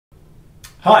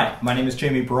Hi, my name is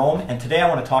Jamie Brougham, and today I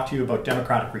want to talk to you about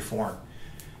democratic reform.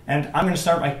 And I'm going to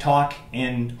start my talk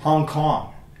in Hong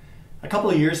Kong. A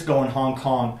couple of years ago in Hong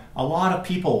Kong, a lot of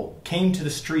people came to the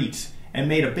streets and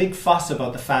made a big fuss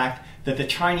about the fact that the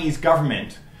Chinese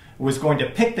government was going to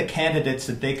pick the candidates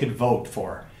that they could vote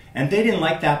for. And they didn't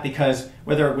like that because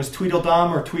whether it was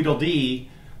Tweedledum or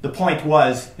Tweedledee, the point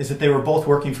is that they were both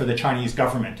working for the Chinese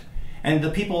government. And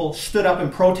the people stood up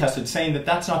and protested, saying that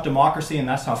that's not democracy and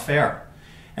that's not fair.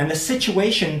 And the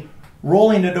situation,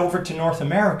 rolling it over to North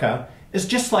America, is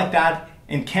just like that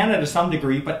in Canada to some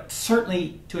degree, but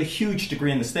certainly to a huge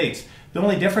degree in the States. The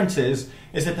only difference is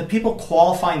that the people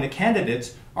qualifying the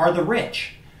candidates are the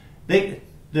rich.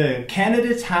 The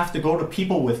candidates have to go to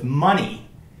people with money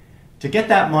to get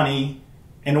that money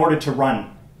in order to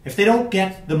run. If they don't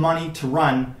get the money to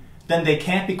run, then they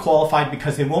can't be qualified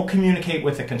because they won't communicate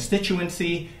with the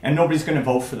constituency and nobody's going to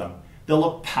vote for them. They'll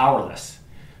look powerless.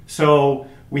 So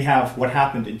we have what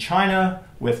happened in China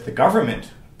with the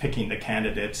government picking the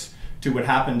candidates to what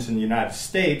happens in the United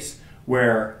States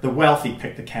where the wealthy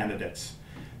pick the candidates.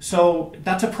 So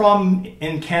that's a problem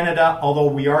in Canada, although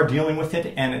we are dealing with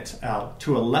it, and it's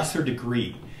to a lesser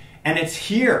degree. And it's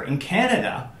here in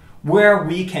Canada where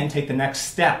we can take the next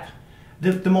step,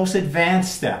 the most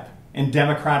advanced step in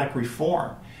democratic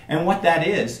reform. And what that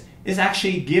is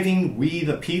actually giving we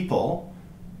the people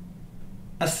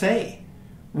a say.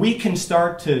 We can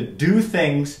start to do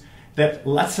things that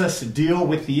lets us deal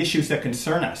with the issues that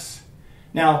concern us.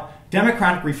 Now,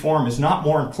 democratic reform is not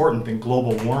more important than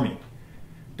global warming.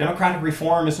 Democratic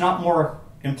reform is not more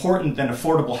important than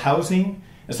affordable housing.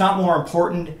 It's not more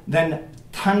important than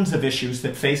tons of issues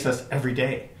that face us every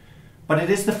day. But it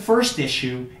is the first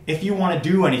issue if you want to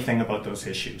do anything about those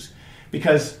issues.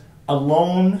 Because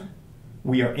alone,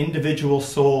 we are individual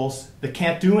souls that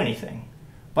can't do anything.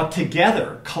 But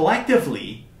together,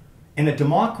 collectively, in a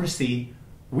democracy,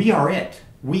 we are it.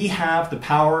 We have the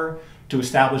power to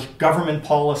establish government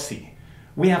policy.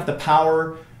 We have the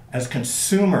power as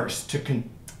consumers to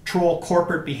control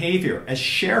corporate behavior, as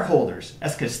shareholders,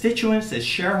 as constituents, as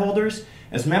shareholders,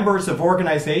 as members of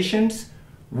organizations.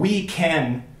 We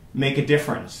can make a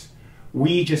difference.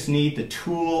 We just need the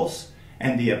tools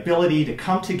and the ability to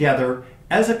come together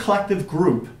as a collective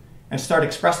group and start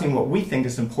expressing what we think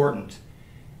is important.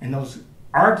 And those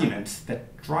arguments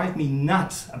that drive me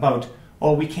nuts about,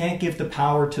 oh, we can't give the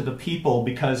power to the people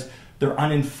because they're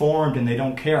uninformed and they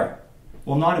don't care.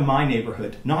 Well, not in my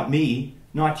neighborhood, not me,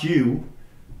 not you.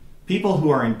 People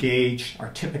who are engaged are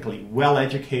typically well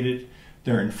educated,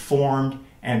 they're informed,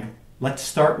 and let's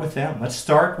start with them. Let's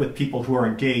start with people who are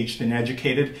engaged and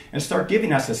educated and start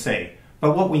giving us a say.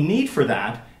 But what we need for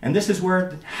that, and this is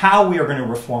how we are going to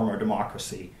reform our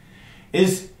democracy,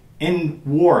 is in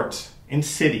wards, in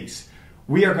cities.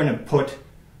 We are going to put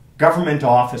government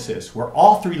offices where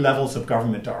all three levels of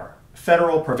government are.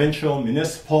 Federal, provincial,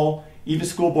 municipal, even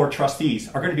school board trustees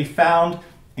are going to be found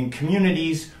in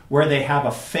communities where they have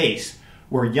a face,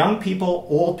 where young people,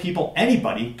 old people,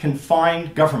 anybody can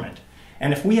find government.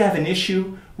 And if we have an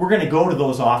issue, we're going to go to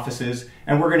those offices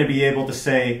and we're going to be able to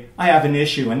say, I have an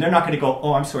issue. And they're not going to go,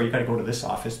 oh, I'm sorry, you got to go to this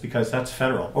office because that's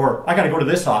federal. Or I got to go to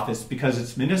this office because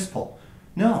it's municipal.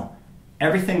 No,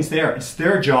 everything's there. It's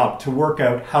their job to work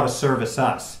out how to service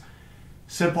us.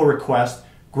 Simple request,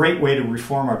 great way to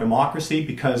reform our democracy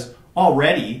because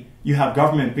already you have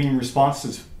government being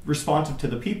responsive to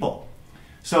the people.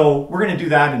 So we're going to do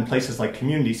that in places like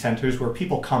community centers where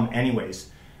people come anyways.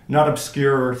 Not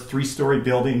obscure three-story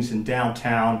buildings in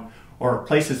downtown or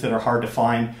places that are hard to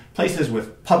find, places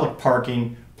with public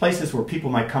parking, places where people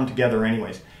might come together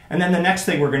anyways. And then the next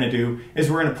thing we're going to do is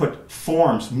we're going to put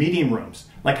forums, meeting rooms.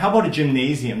 Like how about a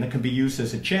gymnasium that can be used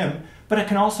as a gym, but it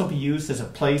can also be used as a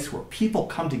place where people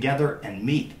come together and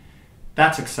meet.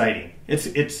 That's exciting. It's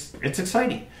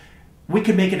exciting. We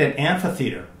could make it an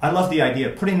amphitheater. I love the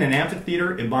idea of putting an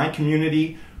amphitheater in my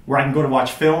community where I can go to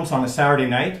watch films on a Saturday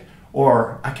night,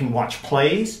 or I can watch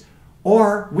plays,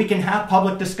 or we can have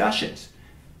public discussions.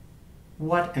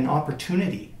 What an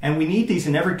opportunity. And we need these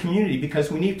in every community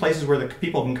because we need places where the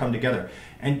people can come together.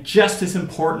 And just as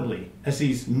importantly as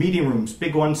these meeting rooms,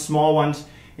 big ones, small ones,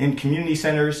 in community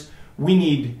centers, we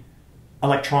need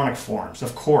electronic forums,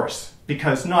 of course,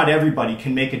 because not everybody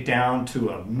can make it down to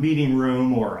a meeting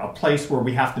room or a place where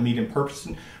we have to meet in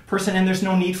person, and there's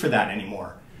no need for that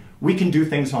anymore. We can do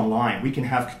things online. We can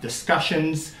have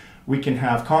discussions, we can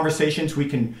have conversations, we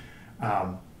can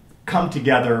come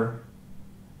together,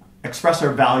 express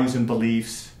our values and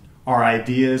beliefs, our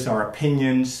ideas, our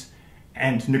opinions,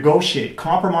 and negotiate,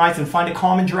 compromise, and find a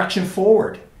common direction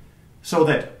forward so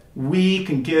that we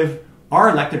can give our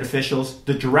elected officials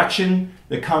the direction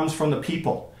that comes from the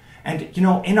people. And you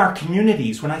know, in our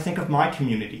communities, when I think of my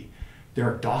community, there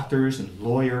are doctors and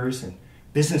lawyers and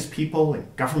business people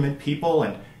and government people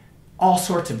and all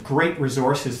sorts of great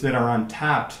resources that are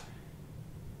untapped.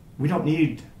 We don't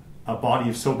need a body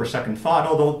of sober second thought,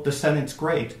 although the Senate's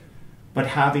great, but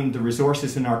having the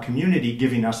resources in our community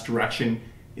giving us direction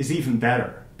is even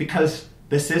better, because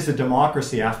this is a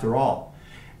democracy after all.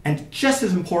 And just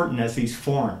as important as these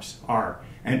forums are,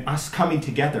 and us coming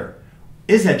together,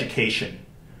 is education.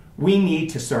 We need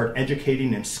to start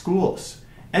educating in schools,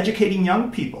 educating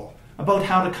young people about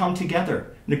how to come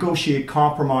together, negotiate,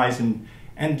 compromise, and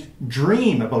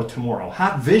dream about tomorrow,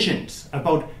 have visions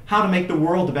about how to make the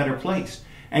world a better place,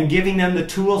 and giving them the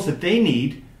tools that they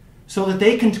need so that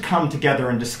they can come together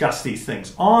and discuss these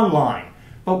things online.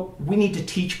 But we need to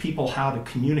teach people how to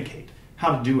communicate,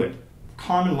 how to do it,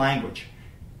 common language.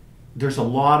 There's a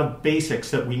lot of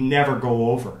basics that we never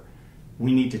go over.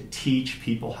 We need to teach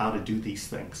people how to do these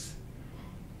things.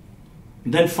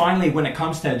 And then finally, when it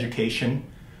comes to education,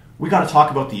 we got to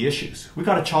talk about the issues. We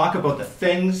got to talk about the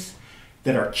things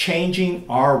that are changing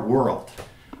our world.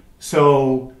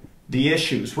 So the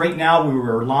issues. Right now we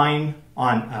were relying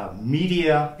on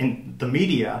media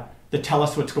that tell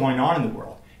us what's going on in the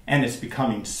world. And it's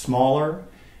becoming smaller.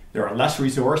 There are less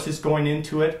resources going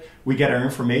into it. We get our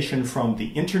information from the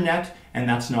internet, and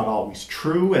that's not always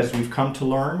true, as we've come to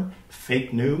learn.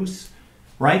 Fake news,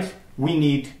 right? We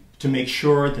need to make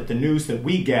sure that the news that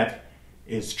we get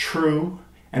is true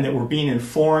and that we're being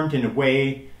informed in a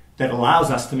way that allows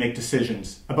us to make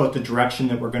decisions about the direction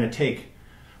that we're going to take.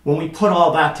 When we put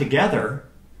all that together,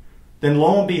 then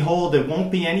lo and behold, it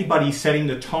won't be anybody setting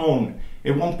the tone.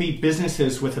 It won't be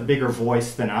businesses with a bigger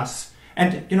voice than us.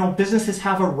 And you know, businesses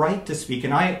have a right to speak.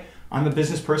 And I'm a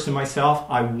business person myself.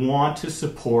 I want to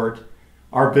support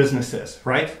our businesses,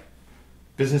 right?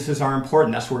 Businesses are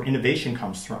important. That's where innovation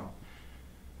comes from.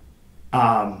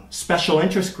 Special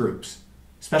interest groups.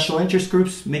 Special interest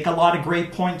groups make a lot of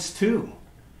great points too.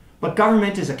 But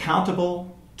government is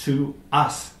accountable to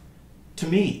us, to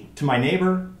me, to my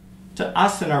neighbor, to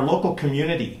us in our local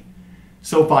community.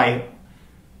 So by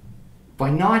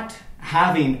not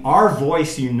having our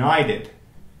voice united,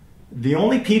 the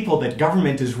only people that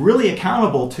government is really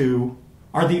accountable to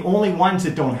are the only ones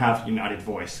that don't have a united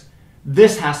voice.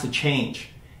 This has to change.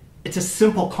 It's a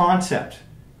simple concept.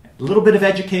 A little bit of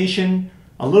education,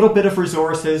 a little bit of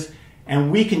resources,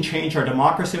 and we can change our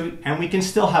democracy, and we can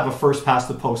still have a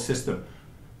first-past-the-post system.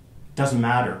 Doesn't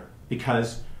matter,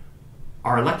 because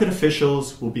our elected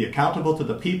officials will be accountable to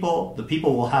the people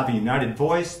will have a united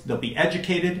voice, they'll be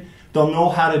educated, they'll know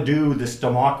how to do this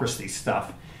democracy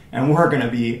stuff, and we're going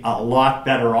to be a lot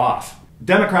better off.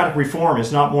 Democratic reform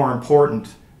is not more important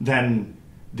than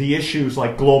the issues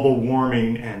like global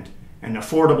warming and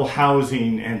affordable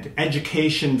housing and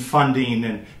education funding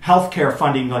and healthcare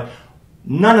funding. Like,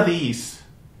 none of these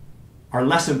are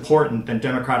less important than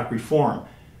democratic reform.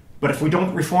 But if we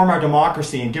don't reform our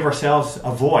democracy and give ourselves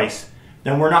a voice,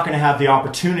 then we're not going to have the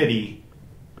opportunity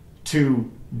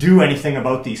to do anything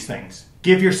about these things.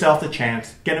 Give yourself the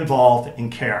chance, get involved,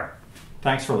 and care.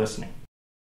 Thanks for listening.